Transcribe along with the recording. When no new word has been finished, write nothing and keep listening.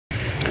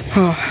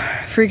Oh,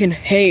 freaking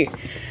hate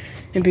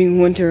it being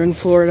winter in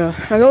Florida.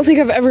 I don't think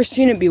I've ever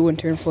seen it be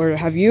winter in Florida.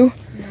 Have you?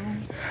 No.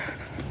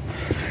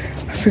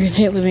 I freaking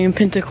hate living in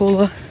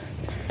Pensacola.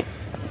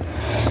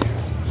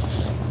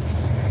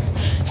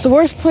 It's the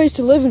worst place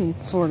to live in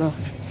Florida.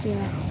 Yeah.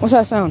 What's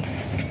that sound?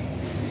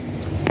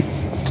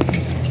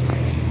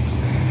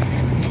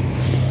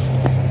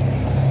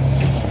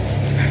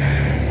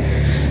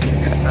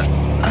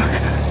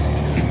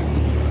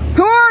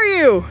 Who are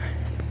you?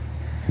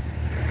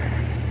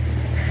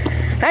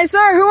 Hey,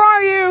 sir, who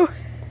are you?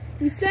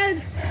 You said,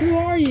 who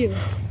are you?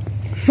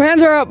 My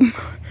hands are up.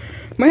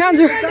 My hands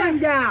are... Gun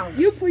down.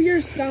 You put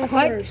yours down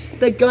first. Put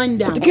the gun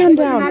down. Put the gun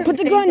down. Put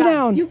the gun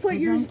down. You put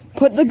yours.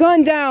 Put the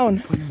gun down.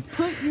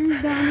 Put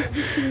yours down at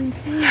the same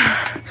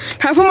time.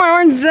 Can I put my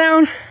arms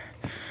down?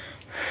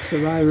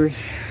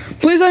 Survivors.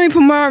 Please let me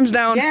put my arms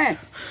down.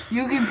 Yes,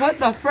 you can put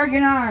the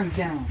friggin' arms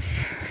down.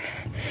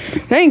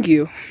 Thank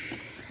you.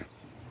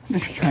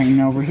 This train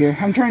over here.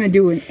 I'm trying to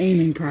do an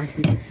aiming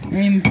practice.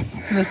 Aim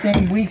for the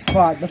same weak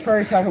spot. The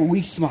first have a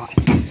weak spot.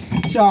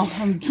 So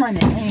I'm trying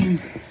to aim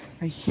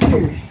right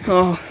here.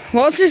 Oh,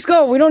 well, let's just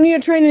go. We don't need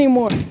to train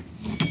anymore.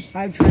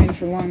 I've trained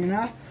for long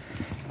enough.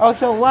 Oh,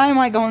 so why am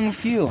I going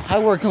with you? I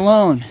work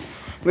alone.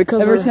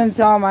 Because Ever since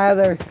all my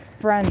other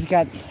friends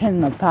got in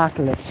the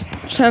apocalypse.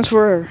 since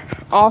we're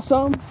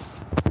awesome.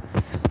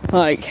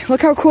 Like,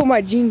 look how cool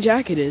my jean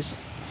jacket is.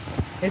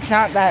 It's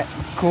not that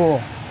cool.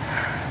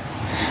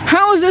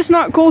 How is this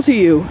not cool to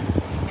you?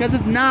 Because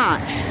it's not.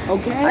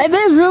 Okay? It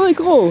is really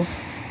cool.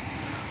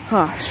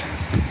 Gosh.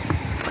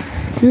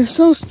 You're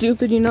so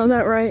stupid, you know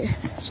that, right,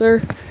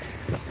 sir?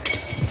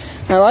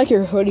 I like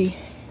your hoodie.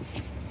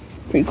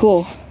 Pretty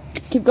cool.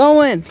 Keep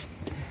going.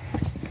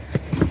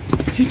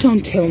 You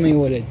don't tell me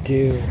what to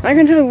do. I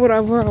can tell you what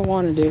I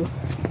want to do.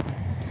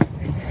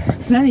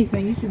 If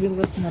anything, you should be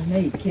listening to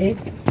me, kid.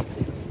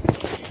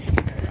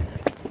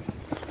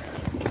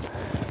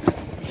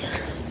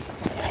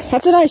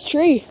 That's a nice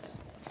tree.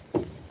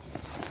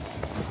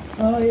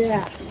 Oh,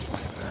 yeah.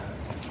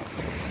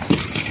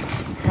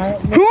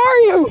 Who are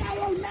you?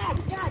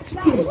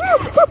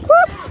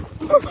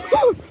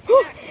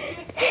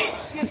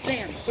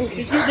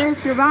 They're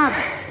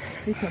survivors.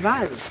 They're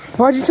survivors.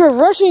 Why'd you try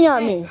rushing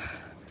at me?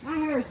 My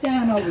hair's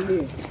down over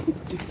here.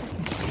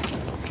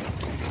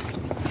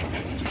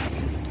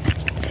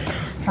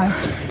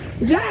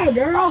 Good job,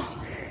 girl.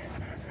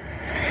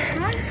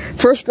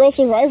 First girl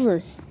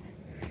survivor.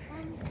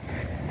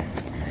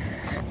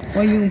 What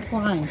are you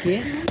implying,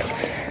 kid?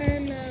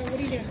 And what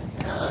are you doing?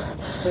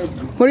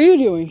 What are you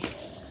doing?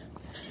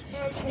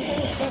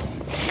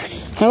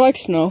 I like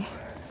snow.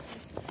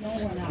 I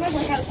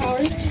like how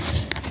towers.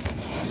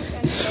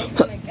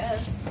 I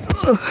guess.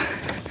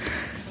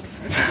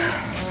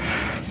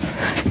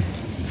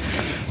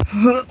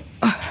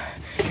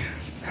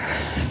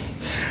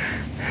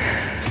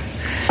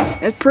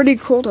 It's pretty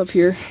cold up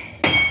here.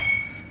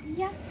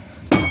 Yeah.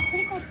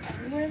 Pretty cool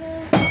everywhere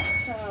though.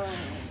 So.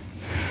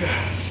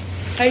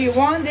 Hey, you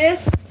want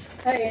this?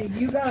 Hey, and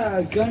you got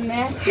a gun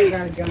mask? You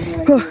got a gun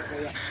right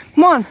here.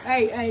 Come on.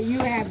 Hey, you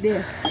have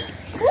this.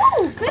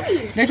 Ooh,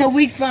 goody. There's a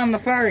weak spot on the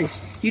furries.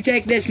 You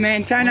take this,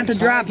 man. Try not to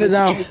drop it,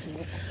 though.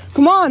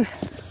 Come on.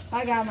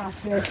 I got my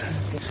fist.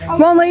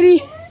 Come on, lady.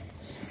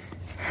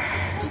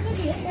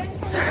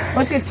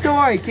 What's your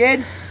story,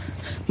 kid?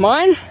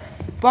 Mine?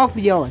 Both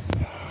of yours.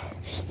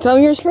 Tell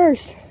me yours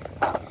first.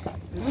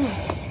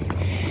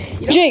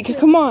 Jake,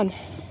 come on.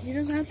 He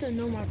doesn't have to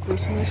know my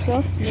personal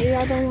stuff. Maybe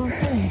I don't want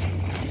to.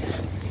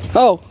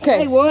 Oh, okay.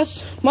 Hey,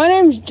 wuss. My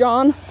name's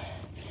John.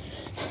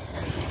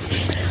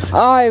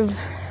 I've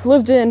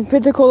lived in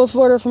Pensacola,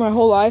 Florida for my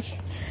whole life.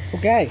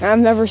 Okay. I've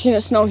never seen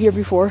it snow here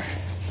before.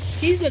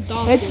 He's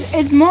adopted.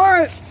 It's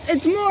more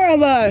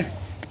of a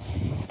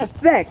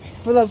effect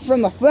from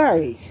the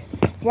furries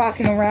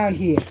walking around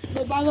here.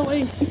 But by the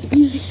way,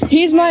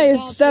 He's my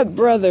adopted.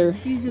 stepbrother.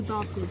 He's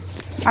adopted.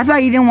 I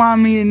thought you didn't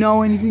want me to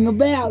know anything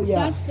about you.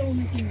 That's the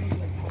only thing.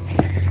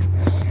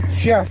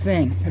 Sure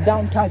thing. But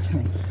don't touch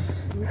me.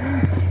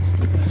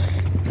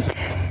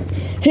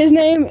 His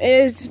name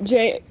is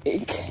Jake.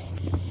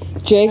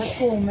 Jake. That's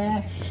cool,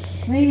 man.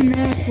 Me and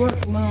Max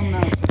work alone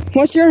now.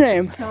 What's your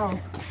name? So,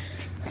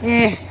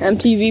 yeah,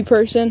 MTV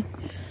person.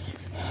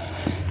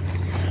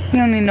 you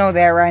don't need to know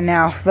that right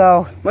now,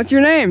 though. What's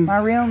your name? My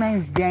real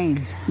name's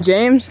James.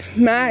 James.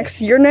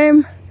 Max. Your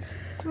name?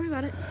 Don't worry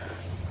about it.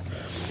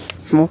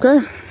 Okay.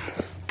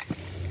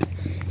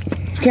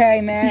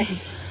 Okay,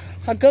 Max.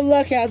 Good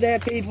luck out there,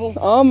 people.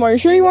 Are you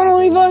sure you want to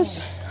leave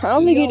us? I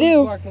don't think you always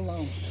do. Work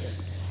alone.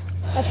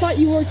 I thought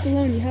you worked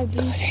alone. You have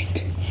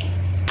these.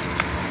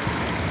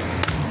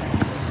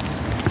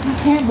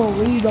 I can't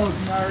believe those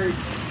nerds.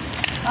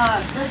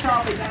 They're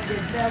probably gonna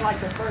get dead like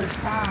the first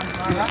time,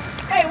 right?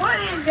 Hey, what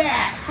is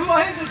that?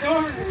 What is it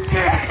doing?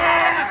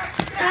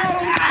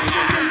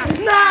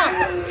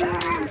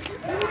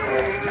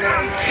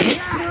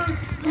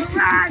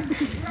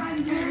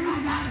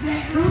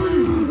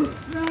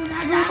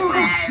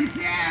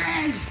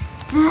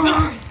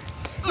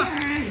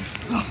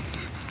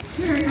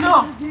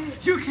 No!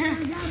 You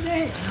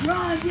can't!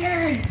 Run,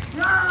 Jared!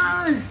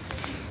 Run!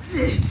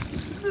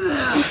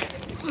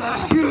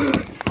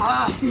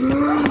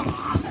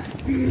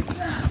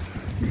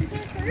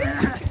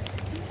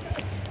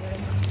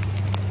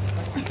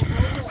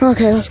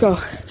 Okay, let's go.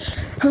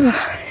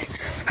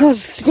 That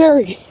was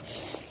scary,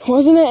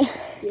 wasn't it?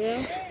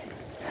 Yeah.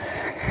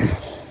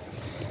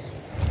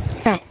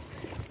 Now.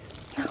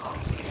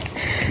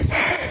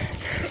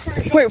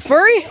 Wait,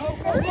 furry?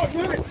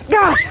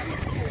 Gosh,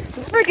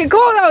 it's freaking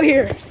cold out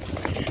here.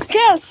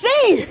 Can't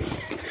see.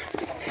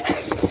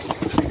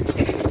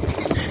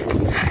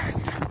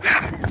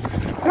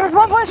 There's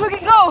one place we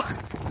can go.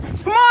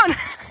 Come on.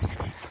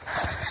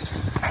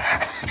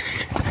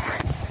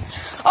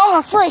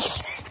 Oh, freak.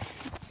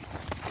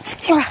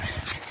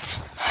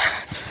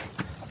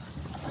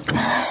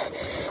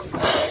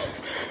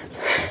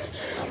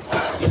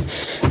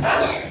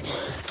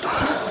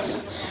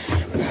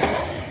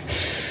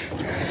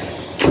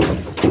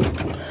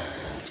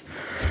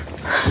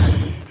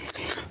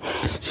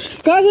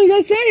 Guys, are you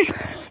guys safe?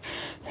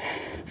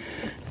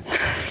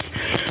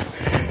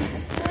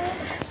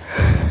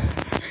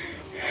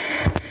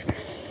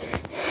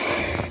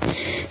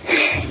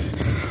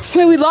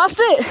 Wait, we lost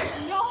it?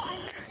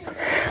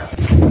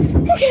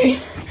 Okay.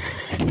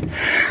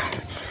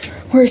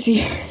 Where is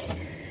he?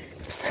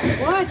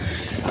 What?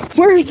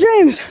 Where's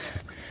James?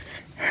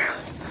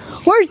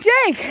 Where's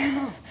Jake?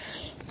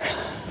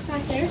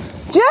 Back there.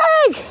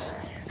 Jake!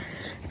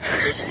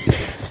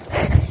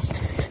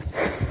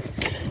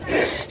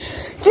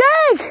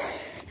 Jake!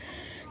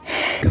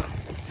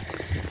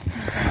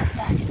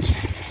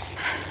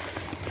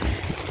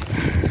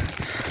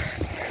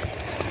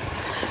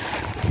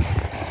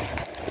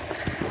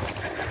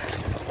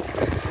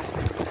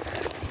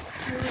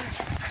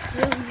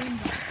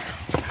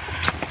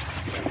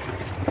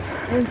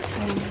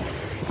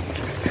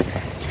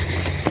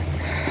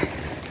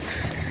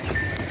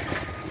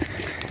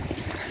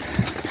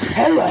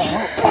 Hello.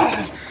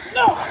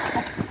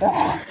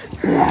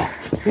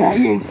 Yeah,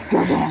 you're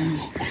stubborn.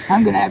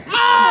 I'm gonna have to.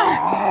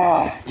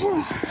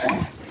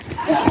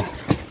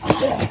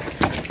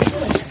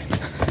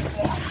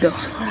 Go.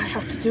 What I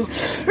have to do.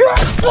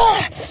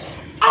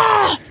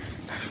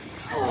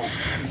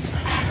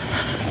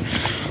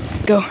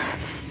 Go.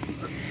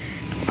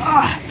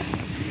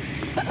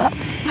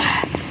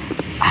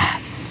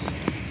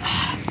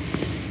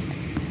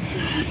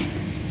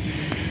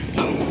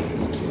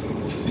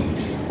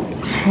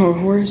 Oh,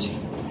 where is he?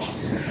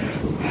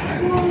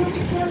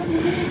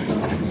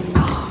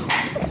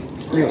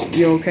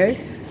 You okay?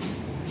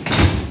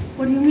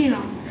 What do you mean?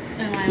 Am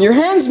I? Your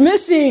hand's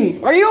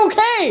missing. Are you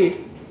okay?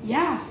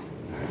 Yeah.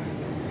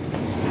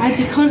 I had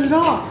to cut it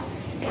off.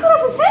 He cut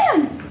off his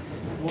hand.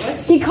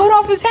 What? He cut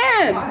off his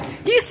hand. Why?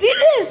 Do you see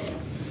this?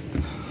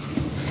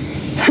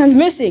 Hand's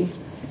missing.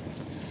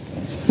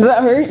 Does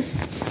that hurt?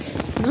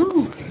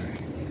 No.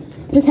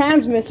 His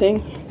hand's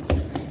missing.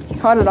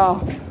 Cut it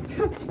off.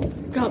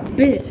 Got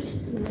bit.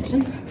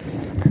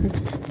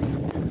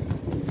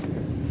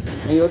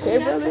 Are you okay,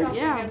 brother?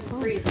 Yeah.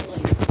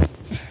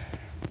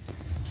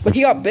 But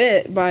he got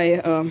bit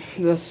by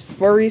the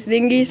furry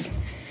thingies.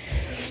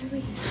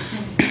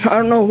 I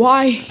don't know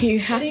why he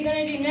What are you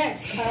gonna do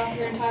next? Cut off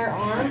your entire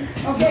arm?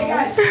 Okay,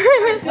 guys.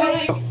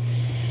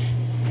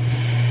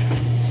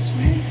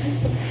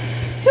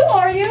 Who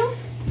are you?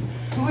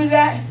 Who is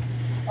that?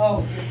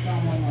 Oh, just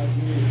someone like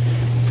you.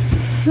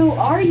 Who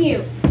are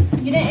you?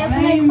 You didn't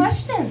answer my name-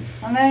 question.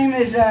 My name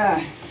is,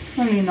 I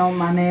don't even know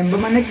my name, but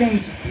my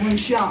nickname's One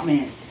Shot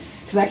Man.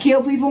 Because I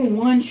kill people in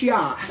one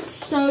shot.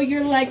 So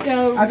you're like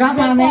a I got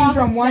my name rip-off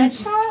from one-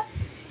 Deadshot?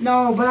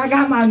 No, but I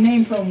got my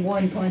name from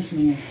One Punch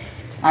Man,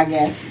 I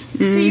guess.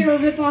 So you're a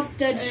rip-off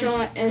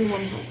Deadshot and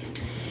One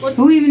Punch.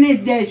 Who even is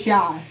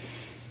Deadshot?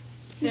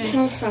 It's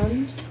no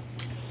friend.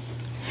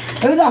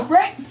 Who the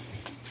frick?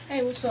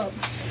 Hey, what's up?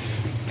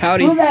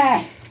 Howdy. Who the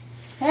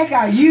heck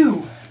are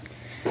you?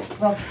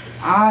 Well,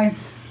 I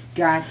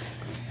got...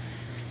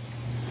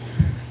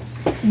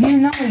 You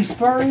know these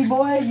furry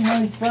boys? You know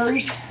these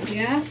furries?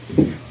 Yeah?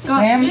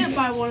 Got Ma'am? bit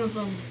by one of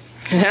them.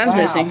 His hand's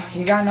missing.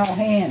 You got no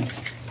hand.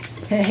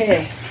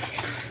 Hey.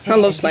 I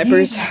love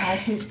snipers.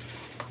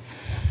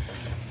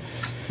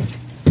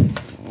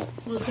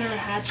 Was there a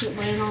hatchet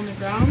laying on the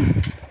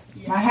ground?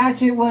 My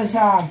hatchet was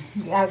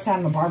outside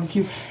on the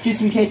barbecue,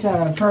 just in case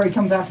a furry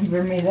comes after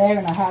me there,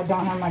 and I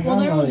don't have my Well,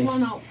 gun there was loaded.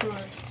 one out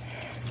front.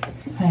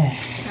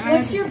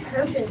 What's your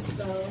purpose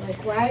though?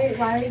 Like why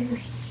are you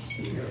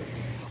here?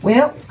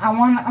 Well,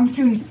 I'm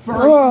shooting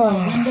furries from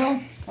the window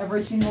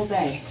every single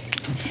day.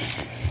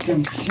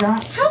 Them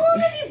shot. How long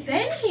have you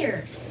been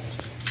here?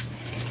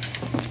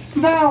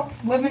 About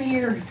living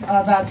here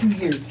about 2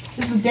 years.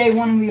 This is day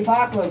one of the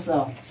apocalypse,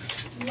 though.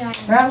 Yeah.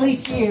 Or at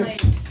least here.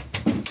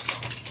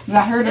 But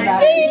I heard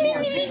about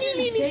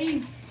it.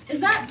 Dave, Is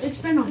that it's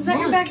been a is that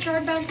your month.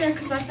 backyard back there?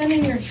 Because I've been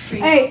in your tree.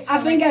 Hey, house I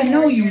for think like I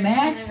know 4 you, years,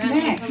 Max. and I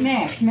haven't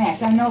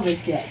Max. I know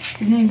this guy.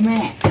 His name's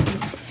Max.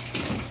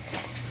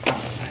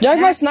 You like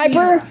my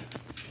sniper?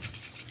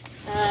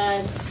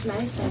 It's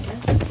nice, I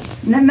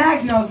guess. And then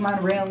Max knows my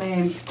real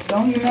name.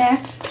 Don't you,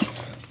 Max?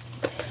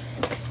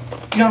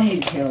 You don't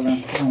need to kill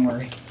them. Don't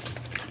worry.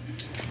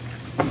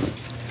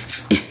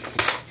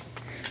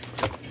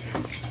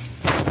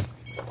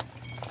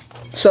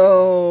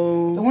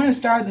 So The one who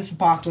started this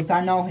apocalypse,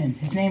 I know him.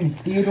 His name is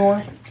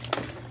Theodore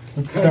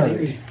the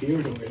Third.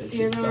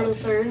 Theodore the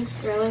Third,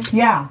 really?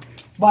 Yeah,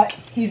 but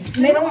his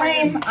middle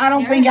name, I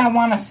don't think I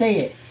want to say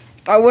it.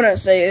 I wouldn't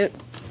say it.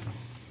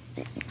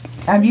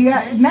 Have you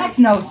got? Max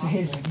knows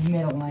his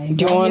middle name.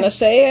 Do you want to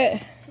say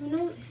it?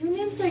 Who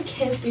names their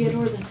kid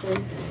Theodore the Third?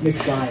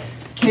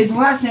 His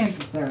last name's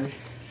the Third.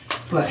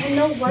 But And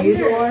no wonder.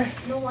 Theodore.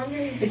 No wonder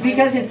he's. It's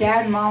because his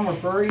dad and mom were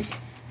furries.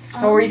 That's the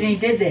whole reason he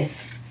did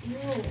this. No.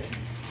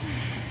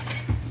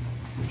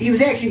 He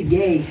was actually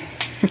gay.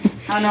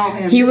 I know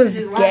him. He This was is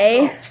his lab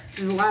gay? coat. This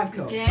is a lab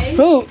coat. Gay?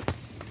 Who?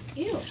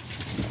 Ew.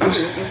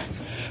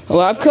 A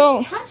lab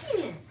coat? Touching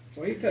it.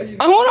 I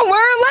want to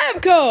wear a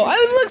lab coat. I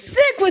would look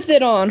sick with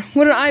it on.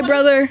 What an eye,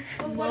 brother.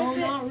 Well,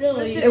 not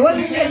really. It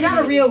wasn't. It's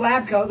not a real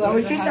lab coat though.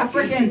 It's just a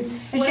freaking.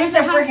 It's What just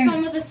if a it has freaking.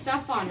 some of the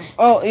stuff on it?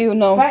 Oh, you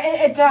know. But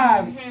it's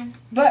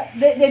But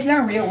it's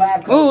not a real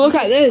lab coat. Ooh, look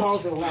at this.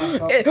 It's a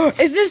lab coat.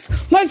 Is this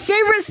my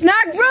favorite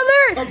snack,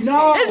 brother?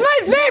 No. It's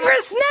my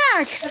favorite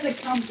snack. That's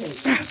a cum cake.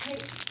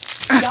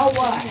 So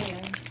what?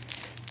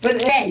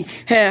 But hey,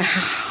 Yeah.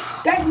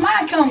 that's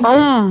my cum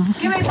cake.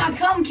 Give me my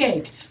cum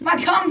cake. My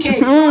cum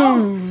cake. Oh,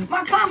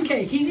 my cum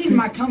cake. He's eating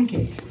my cum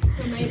cake.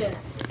 Who made it?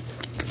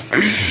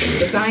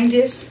 The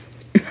scientist.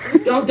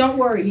 Don't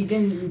worry. He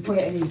didn't put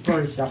any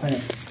furry stuff in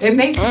it. It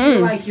makes you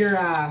feel like you're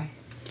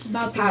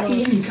About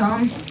eating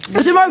cum.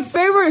 This is my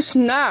favorite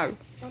snack.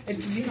 It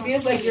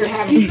feels like you're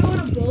having know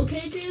what a blow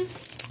cake is?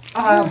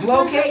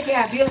 blow cake.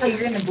 Yeah, it feels like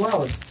you're in the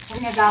blow. I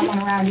think I got one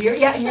around here.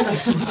 Yeah, you're the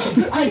Give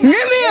me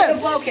the it.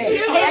 blow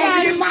cake.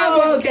 Hey, it's my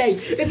blow cake.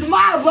 It's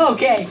my blow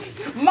cake.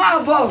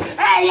 My blow.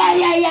 Hey.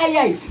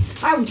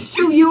 I would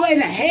shoot you in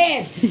the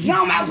head.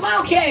 No, my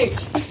blow cake.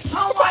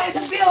 I wanted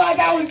to feel like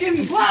I was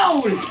getting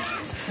blown.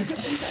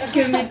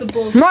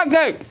 My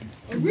cake.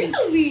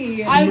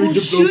 Really? I will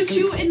shoot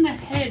you in the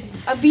head.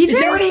 A It's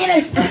BJ? already in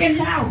his freaking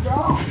mouth,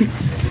 bro.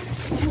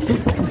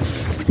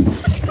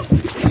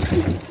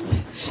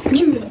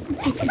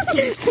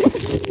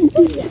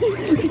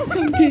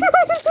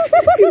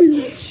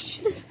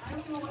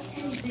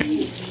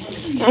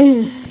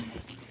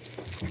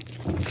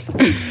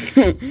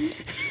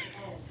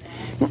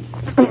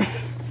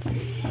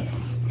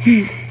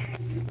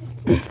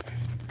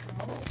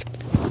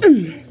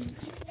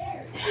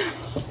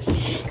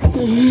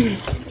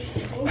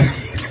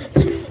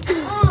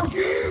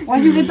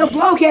 Why'd you get the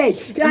blow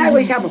cake? I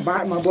always have a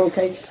bite in my blow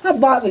cake. I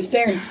bought this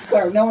fair and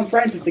square. No one's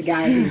friends with the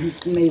guy who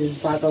made this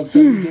blow cake.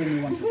 He gave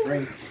me one for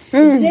free.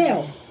 It's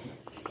sale.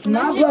 It's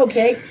not blow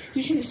cake.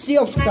 You shouldn't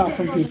steal stuff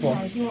from people.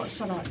 You won't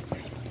shut up.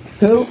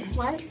 Who?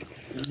 What?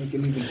 Make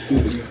him even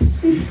stupider.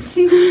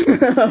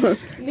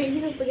 Maybe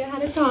you forget how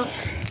to talk.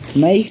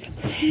 Me?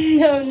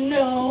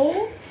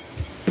 No.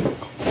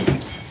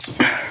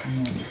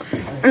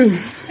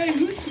 Hey,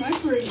 whose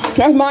sniper is this?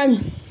 That's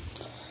mine.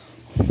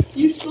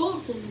 You stole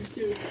it from this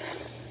dude.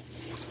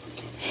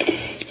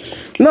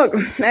 Look, I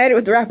had it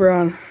with the wrapper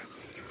on,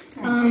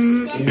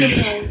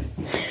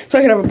 so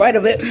I could have a bite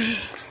of it.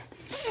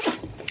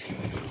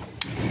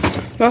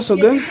 Not so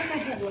good. I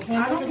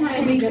don't want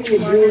anything to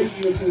do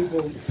with you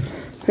people.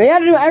 They had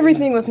to do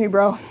everything with me,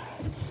 bro.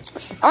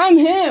 I'm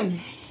him.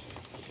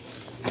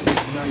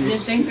 You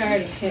think I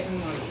already hit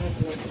him on it?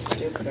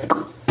 Stupider.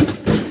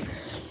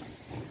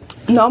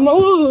 No, I'm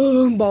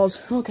ooh, balls.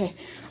 Okay.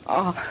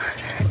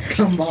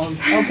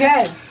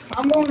 Okay,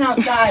 I'm going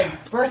outside.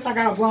 First, I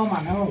gotta blow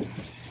my nose.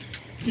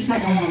 Just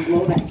like I want to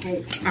blow that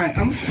cake. Alright,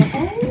 I'm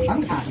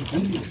out of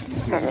here.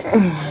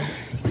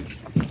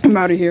 I'm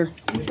out of here.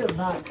 You should have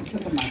not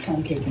put my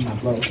cum cake in my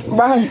blow.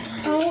 Bye.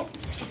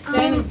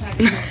 There's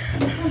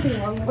something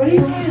wrong with What do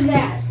you mean is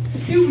that?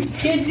 You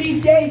kids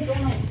these days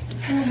don't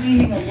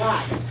meaning a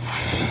lot.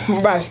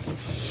 Bye.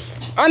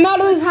 I'm out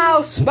of this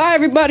house. Bye,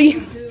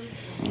 everybody.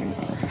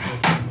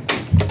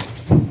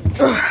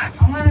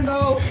 I'm gonna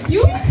go.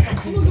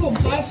 I'm gonna go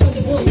buy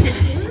some wood.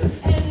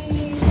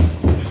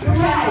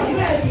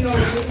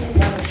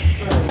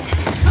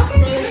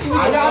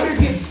 I'd rather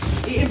get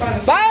eaten by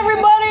the Bye,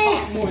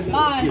 everybody. more than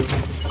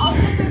I'll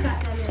stick it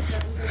back on it.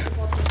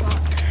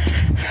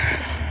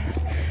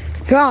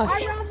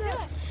 Gosh. I'd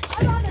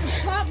rather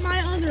chop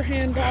my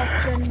underhand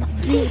off than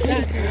do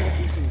that.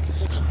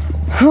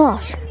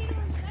 Gosh.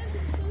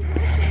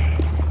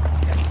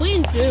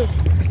 Please do.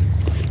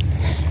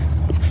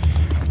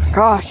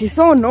 Gosh, he's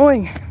so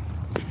annoying.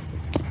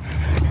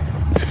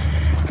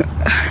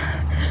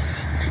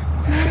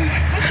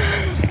 I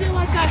can almost feel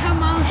like I have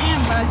my own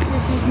hand, but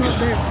this is not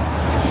there.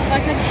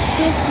 Like I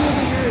still feel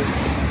the nerves.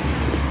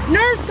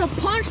 Nerves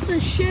to punch the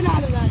shit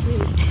out of that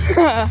dude.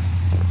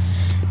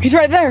 He's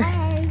right there.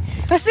 Guys,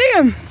 I see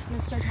him.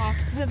 Mr.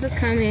 Talkative is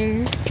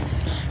coming.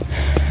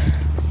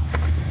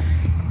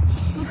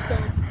 Let's go.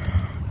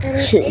 And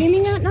it's Shit.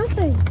 aiming at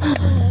nothing.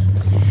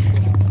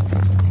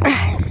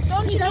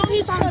 Don't you know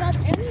he's Put up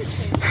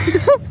anything.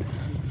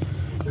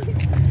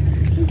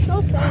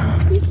 so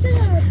fast? He should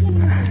have.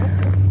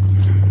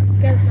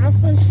 Guys, now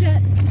muscle and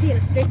shit. Be in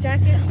a straight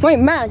jacket. Wait,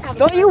 Max,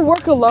 don't you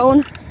work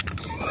alone?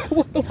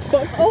 What the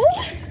fuck? Oh.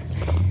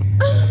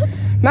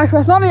 Max,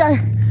 I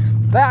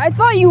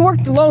thought you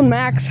worked alone,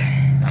 Max.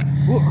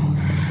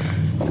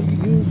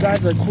 You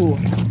guys are cool.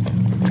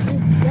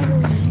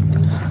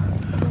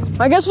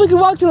 I guess we could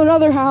walk to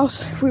another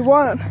house if we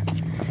want.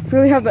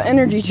 Really have the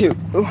energy to.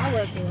 I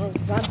work alone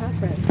because I'm half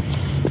friend.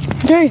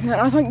 Okay, then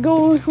I think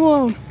go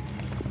alone.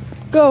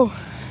 Go.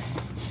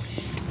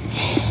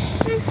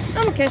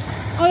 I'm okay.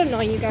 I'll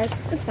annoy you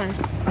guys. It's fine.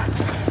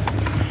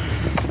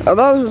 Oh,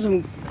 those are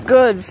some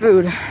good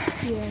food.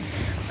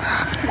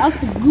 That's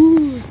the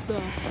good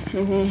stuff.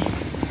 Mm-hmm.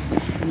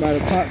 I'm about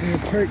to pop me a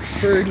perk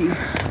 30.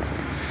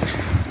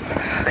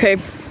 Okay.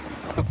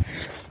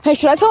 Hey,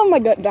 should I tell him my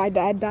dad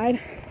died?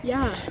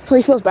 Yeah. So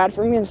he feels bad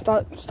for me and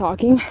stops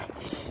talking.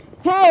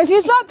 Hey, if you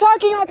stop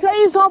talking, I'll tell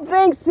you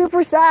something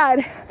super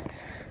sad.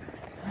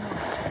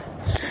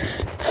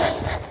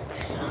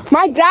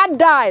 My dad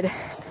died.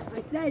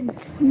 I said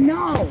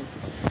no.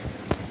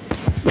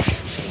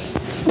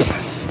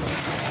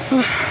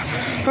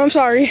 I'm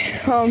sorry.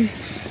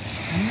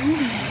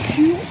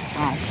 You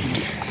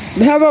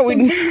How about we?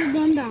 Put your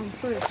gun down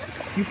first.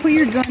 You put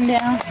your gun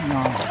down?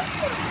 No.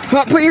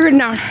 Well, put your gun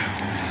down.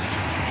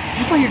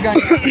 You put your gun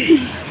down.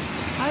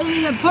 I didn't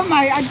even put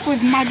my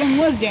gun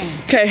was down.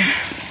 Okay.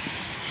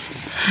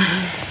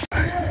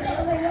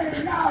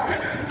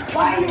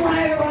 Why do you want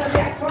everyone to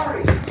get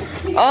furry?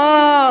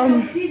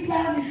 Deep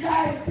down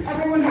inside,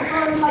 everyone's a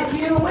furry like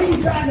you. What are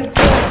you trying to do?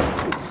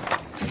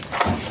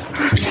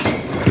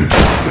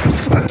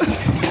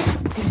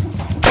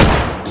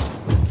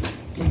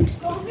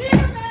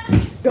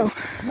 Go.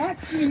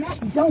 Max,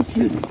 don't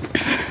shoot.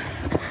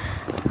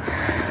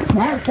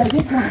 Max, I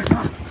just want to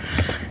talk.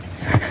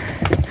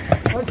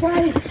 We're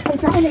trying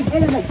to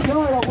get him a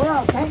cure of the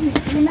world. Can't you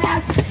see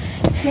that?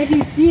 Can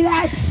you see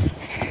that?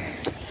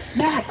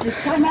 Max, just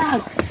come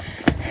out.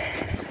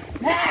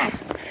 Max!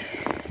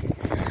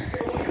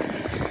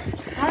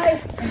 I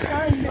am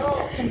trying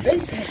to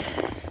convince him.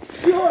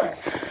 Sure.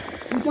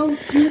 You don't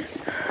shoot,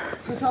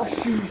 because I'll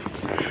shoot.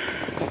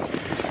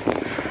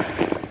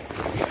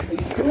 Are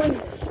you doing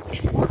it?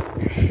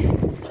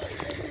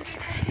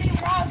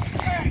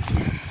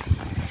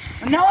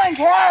 No one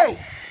cares!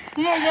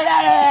 You need to get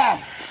out of there!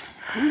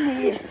 You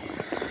need...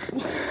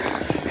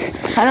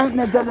 I don't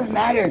know, it doesn't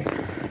matter.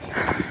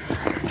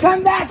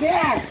 Come back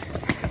here!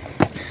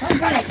 I'm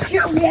gonna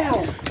shoot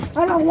you!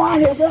 I don't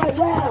want to, but I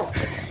will!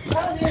 I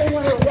don't even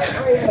want to work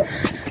for you!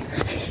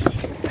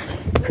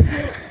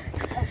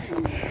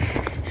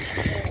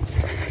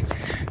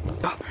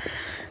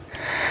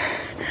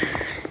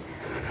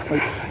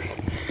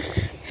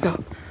 Go.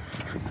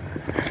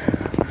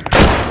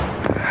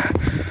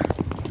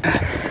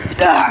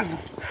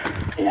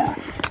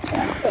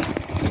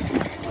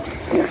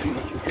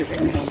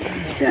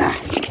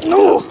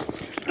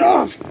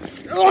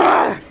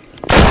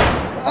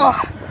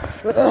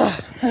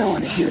 I don't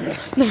want to hear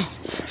this. No,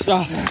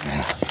 stop.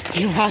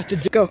 You don't have to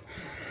do. Go.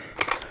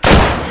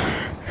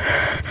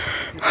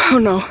 Oh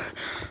no.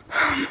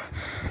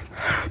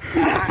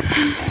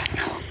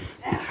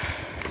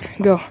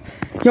 Go.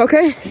 You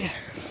okay? Yeah.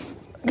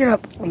 Get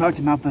up. I knocked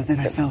him out, but then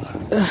I fell.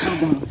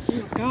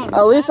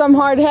 At least I'm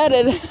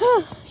hard-headed.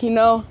 You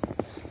know,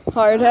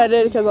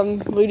 hard-headed because I'm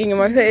bleeding in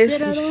my face.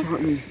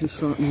 He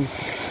shot me.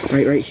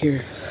 Right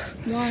here.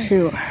 Why?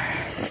 Shoot. I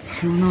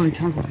don't know, he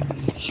talked about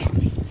me. He shot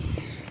me.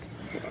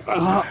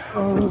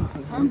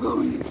 I'm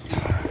going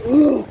inside.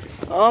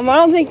 I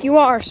don't think you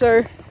are,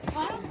 sir.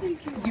 You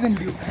can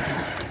do it.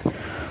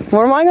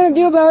 What am I gonna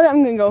do about it?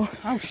 I'm gonna go.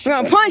 I'm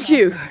gonna punch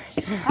you.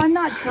 I'm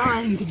not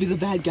trying to be the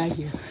bad guy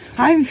here.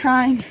 I'm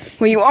trying.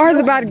 Well, you are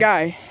the bad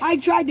guy. I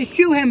tried to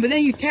shoot him, but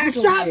then you tackled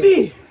me. Shot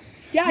me!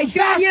 Yeah, I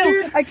shot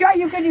you. I shot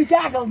you because you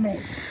tackled me.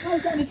 I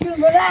was trying to shoot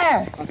him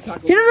there.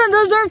 He doesn't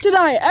deserve to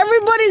die.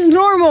 Everybody's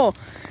normal.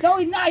 No,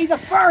 he's not. He's a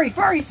furry.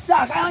 Furries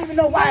suck. I don't even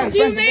know why. Do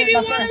you maybe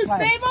want to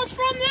save us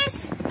from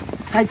this?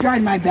 I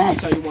tried my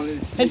best.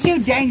 It's too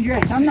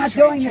dangerous. I'm not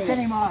doing this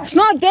anymore. It's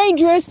not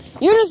dangerous.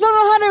 You just don't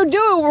know how to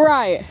do it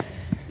right.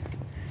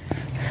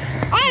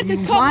 I had to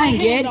cut my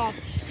hand off.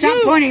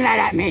 Stop pointing that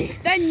at me.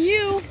 Then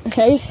you.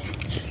 Okay.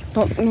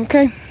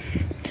 Okay.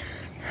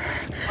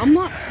 I'm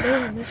not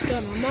doing this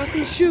gun. I'm not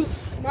gonna shoot.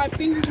 My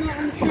finger's not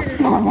on the trigger.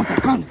 No, I want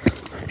the gun.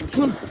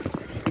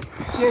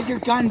 Here's your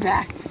gun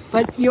back.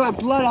 But you have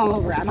blood all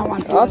over it. I don't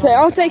want blood.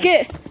 I'll take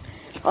it.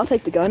 I'll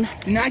take the gun.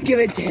 Do not give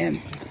it to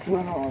him.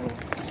 Blood all over it.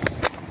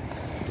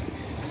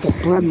 The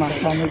blood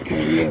marks on me to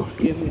you.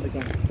 Give me the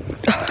gun.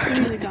 Give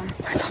me the gun.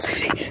 It's all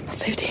safety. It's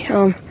safety.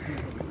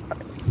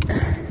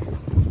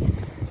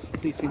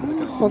 Please give me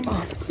the gun. Hold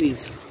on.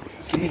 Please.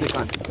 Give me the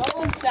gun.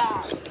 Don't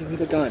stop. Give me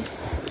the gun.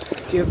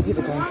 Give me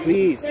the gun,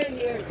 please.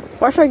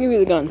 Why should I give you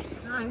the gun?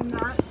 I'm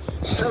not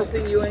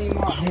helping you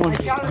anymore. I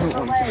shot him in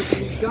the leg.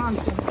 He's gone.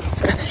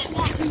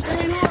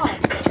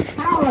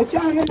 How? I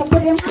shot him in the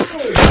leg.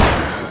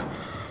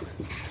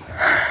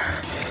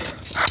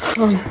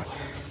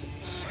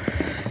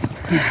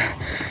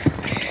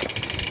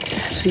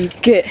 That's what you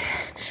get.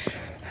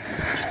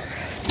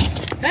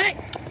 Hey!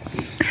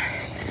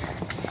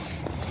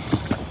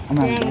 I'm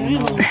not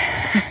ammo.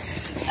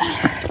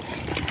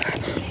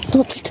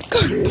 Don't take the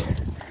gun.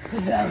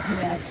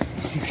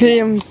 Hit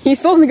him. He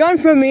stole the gun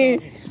from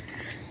me.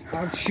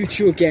 I'll shoot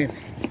you again.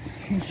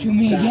 Shoot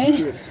me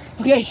again?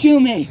 Okay, shoot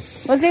me.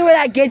 Let's see where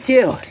that gets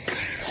you.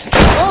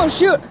 Oh,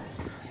 shoot.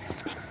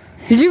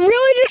 Did you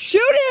really just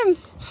shoot him?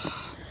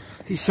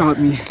 He shot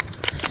me.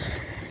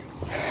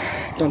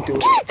 Don't do it.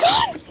 Give me the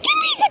gun. Give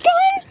me the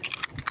gun.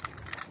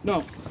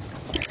 No.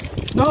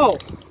 No.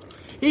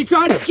 He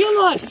tried to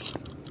kill us.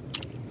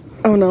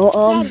 Oh, no. It's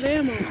out of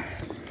ammo.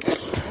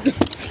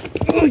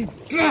 Oh,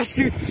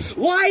 bastard.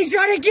 Why is he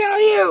trying to kill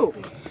you?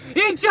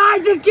 He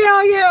tried to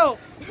kill you.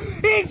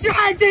 He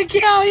tried to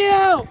kill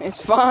you.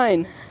 It's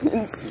fine.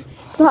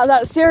 It's not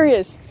that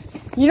serious.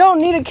 You don't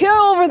need to kill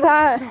over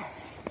that.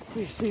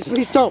 Please, please,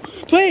 please don't.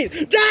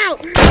 Please,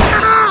 don't.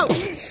 No.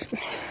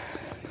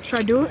 Should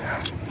I do it?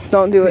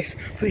 Don't do it.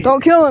 Please.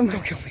 Don't kill him.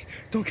 Don't kill me.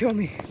 Don't kill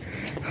me.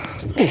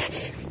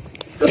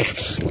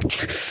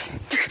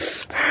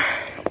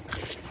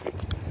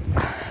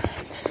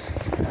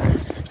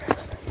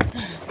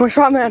 One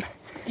shot, man.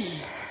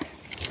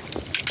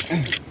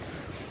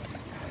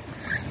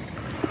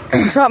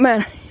 One shot,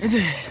 man.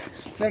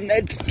 The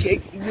med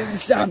kit.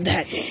 Stop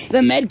that.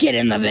 The med kit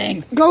in the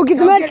thing. Go get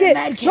the Go med get kit.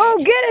 the med kit. Go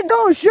get it.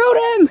 Don't shoot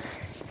him.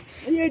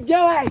 What are you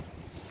doing?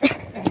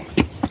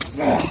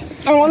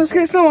 I want to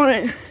get snow on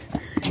it.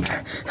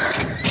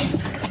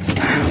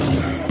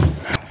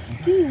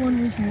 Give me one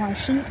reason why I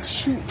shouldn't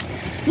shoot.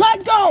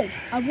 Let go!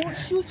 I won't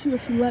shoot you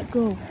if you let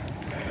go.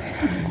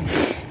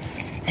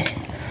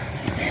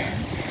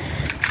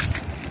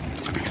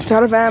 It's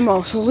out of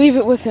ammo, so leave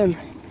it with him.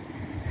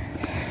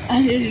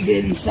 I need to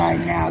get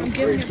inside now. The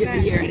birds could be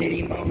here at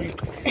any moment.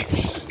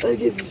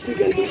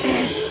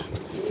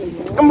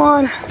 Come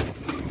on.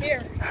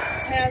 Here,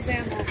 this has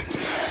ammo.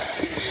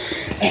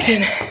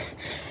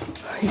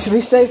 You should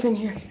be safe in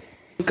here.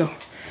 Go.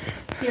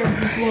 Here,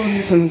 it's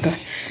loaded. I'm done.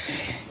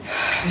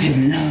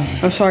 No.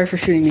 I'm sorry for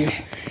shooting you.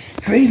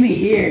 Leave me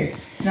here.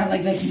 It's not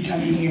like they can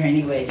come in here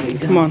anyway, so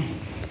Come on.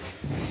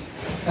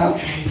 I'll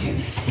try to get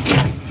it.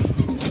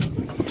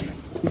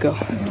 Go.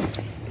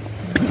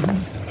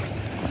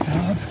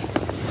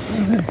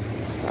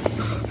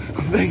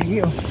 I'm begging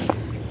you.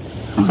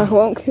 I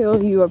won't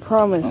kill you, I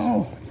promise.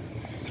 Oh.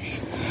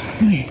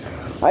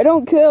 I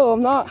don't kill,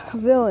 I'm not a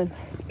villain.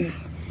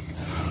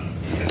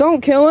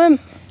 Don't kill him.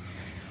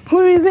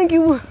 Who do you think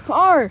you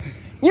are?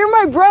 You're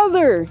my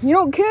brother. You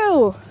don't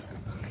kill.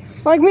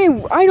 Like me,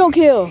 I don't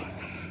kill.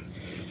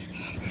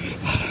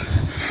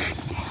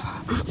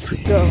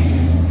 Go.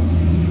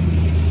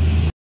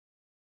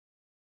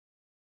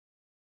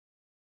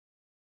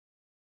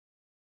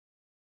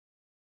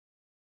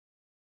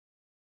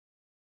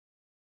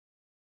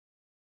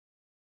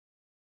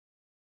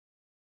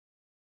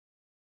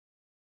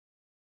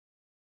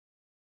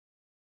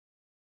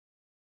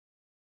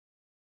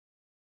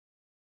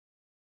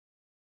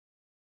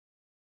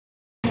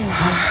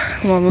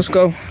 Come on, let's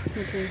go.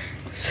 Okay.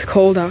 It's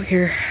cold out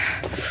here.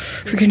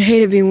 Freaking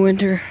hate it being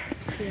winter.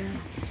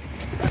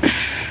 Yeah.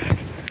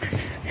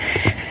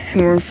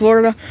 And we're in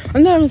Florida.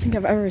 I don't think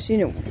I've ever seen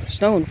it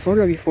snow in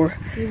Florida before.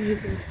 Me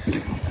either.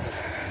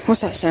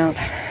 What's that sound?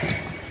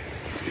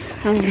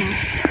 I don't know.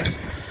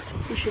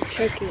 You should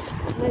check it.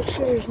 Make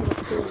sure there's no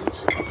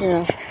flames.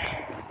 Yeah.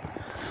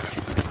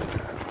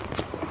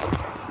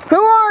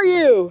 Who are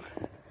you?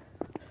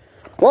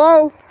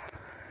 Whoa.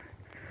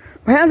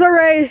 My hands are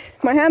raised.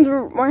 My hands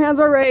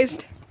are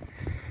raised.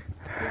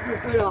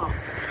 Put it off.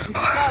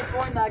 Stop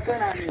pointing that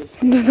gun at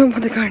me. Don't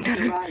put the gun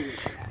down.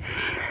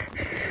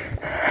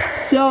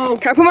 So,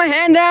 Can I put my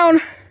hand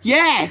down?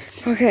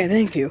 yes. Okay,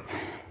 thank you.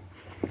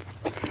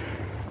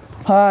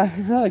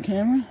 Is that a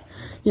camera?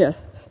 Yeah.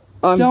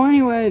 So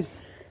anyways,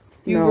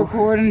 you no.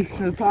 recording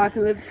the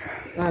apocalypse?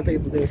 A lot of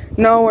people do.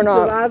 No, we're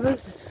not.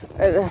 Survivors?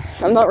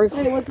 I'm not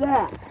recording Hey, what's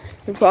that?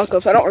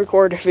 apocalypse. I don't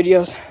record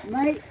videos.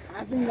 Mate,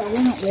 I think I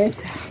went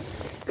this.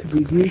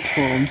 Could be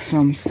useful in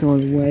some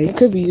sort of way. It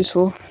could be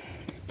useful.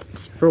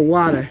 For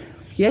water.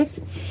 Yes?